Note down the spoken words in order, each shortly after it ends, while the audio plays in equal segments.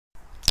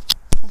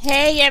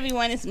Hey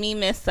everyone, it's me,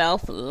 Miss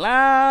Self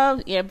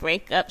Love, your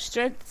breakup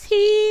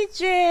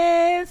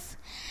strategist.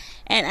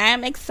 And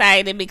I'm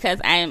excited because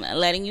I'm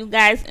letting you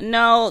guys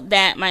know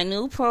that my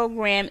new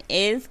program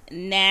is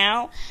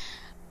now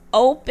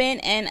open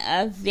and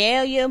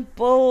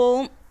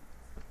available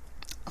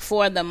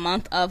for the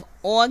month of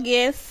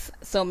August.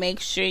 So make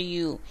sure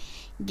you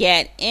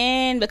get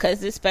in,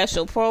 because this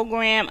special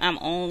program, I'm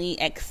only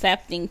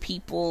accepting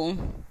people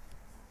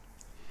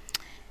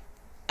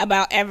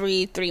about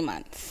every 3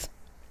 months.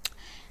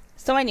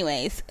 So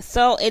anyways,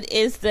 so it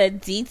is the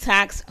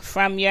Detox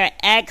from Your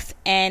Ex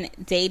and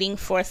Dating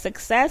for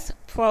Success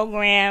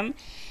program.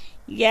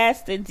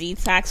 Yes, the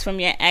Detox from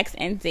Your Ex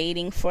and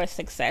Dating for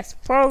Success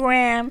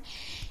program.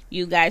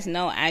 You guys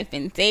know I've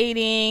been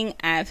dating.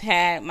 I've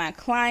had my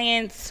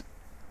clients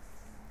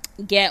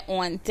get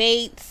on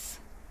dates.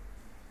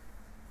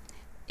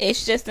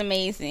 It's just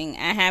amazing.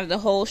 I have the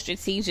whole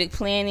strategic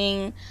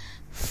planning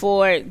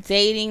for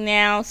dating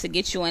now to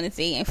get you on a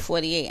date in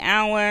 48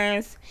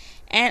 hours.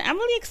 And I'm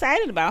really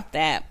excited about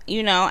that.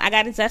 You know, I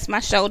got to dust my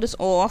shoulders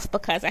off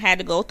because I had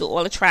to go through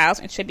all the trials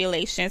and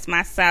tribulations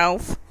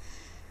myself.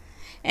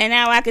 And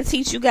now I can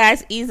teach you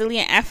guys easily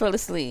and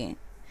effortlessly.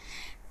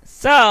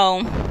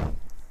 So,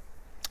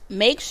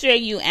 make sure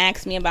you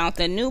ask me about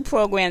the new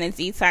program, the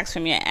Detox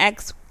from Your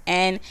Ex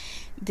and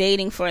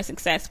Dating for a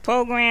Success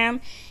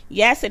program.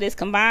 Yes, it is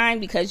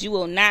combined because you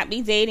will not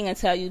be dating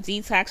until you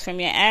detox from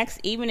your ex.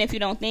 Even if you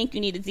don't think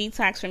you need a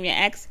detox from your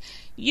ex,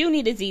 you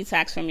need a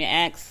detox from your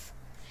ex.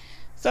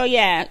 So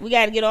yeah, we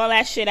got to get all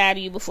that shit out of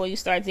you before you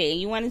start dating.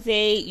 You want to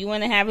date, you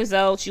want to have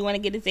results, you want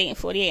to get a date in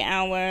 48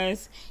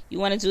 hours, you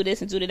want to do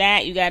this and do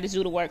that, you got to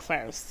do the work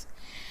first.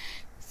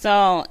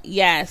 So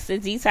yes, the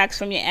Detox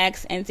from Your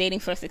Ex and Dating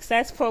for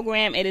Success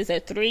program, it is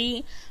a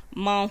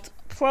 3-month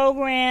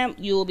program.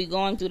 You will be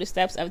going through the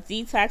steps of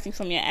detoxing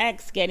from your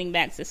ex, getting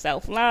back to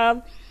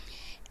self-love,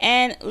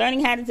 and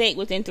learning how to date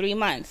within 3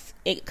 months.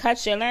 It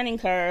cuts your learning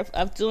curve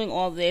of doing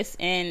all this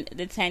in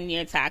the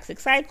 10-year toxic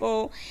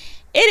cycle.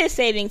 It is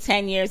saving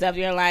 10 years of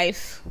your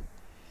life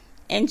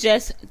in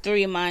just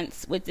 3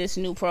 months with this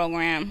new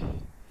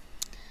program.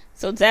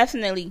 So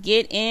definitely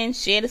get in,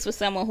 share this with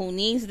someone who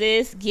needs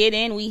this. Get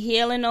in, we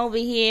healing over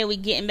here, we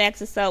getting back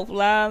to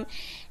self-love,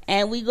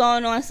 and we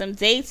going on some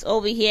dates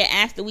over here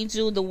after we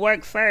do the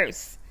work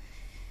first.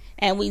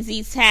 And we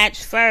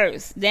detach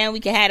first. Then we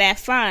can have that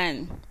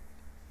fun.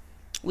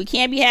 We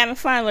can't be having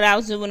fun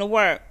without doing the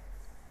work.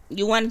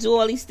 You want to do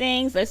all these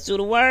things? Let's do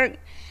the work.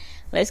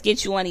 Let's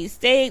get you on these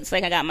dates.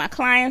 Like I got my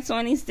clients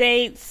on these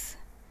dates.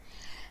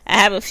 I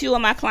have a few of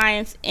my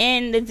clients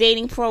in the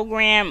dating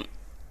program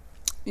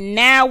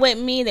now with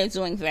me. They're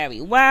doing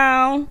very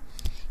well.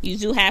 You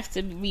do have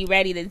to be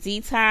ready to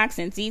detox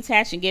and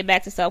detach and get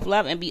back to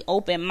self-love and be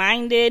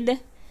open-minded.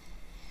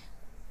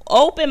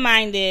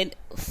 Open-minded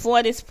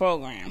for this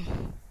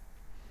program.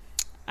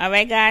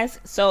 Alright guys,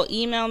 so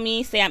email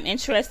me, say I'm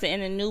interested in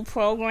the new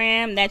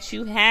program that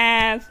you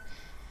have.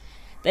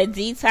 The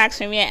Detox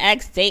from Your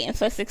Ex, Dating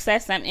for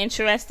Success. I'm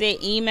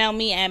interested. Email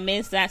me at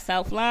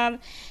ms.selflove,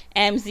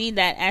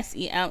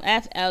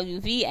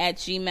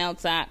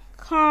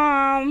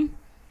 mz.selfluv@gmail.com.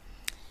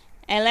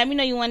 And let me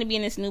know you want to be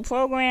in this new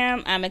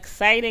program. I'm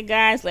excited,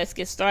 guys. Let's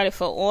get started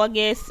for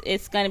August.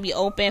 It's going to be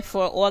open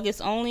for August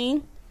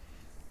only.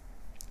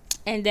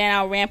 And then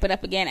I'll ramp it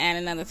up again at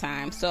another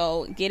time.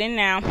 So get in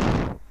now.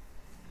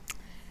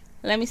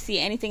 Let me see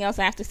anything else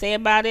I have to say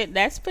about it.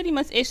 That's pretty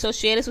much it. So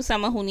share this with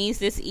someone who needs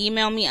this.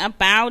 Email me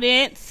about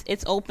it.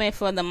 It's open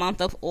for the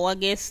month of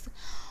August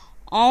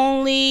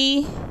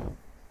only.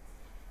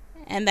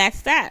 And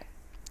that's that.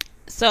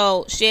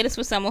 So share this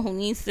with someone who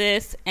needs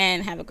this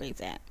and have a great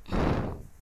day.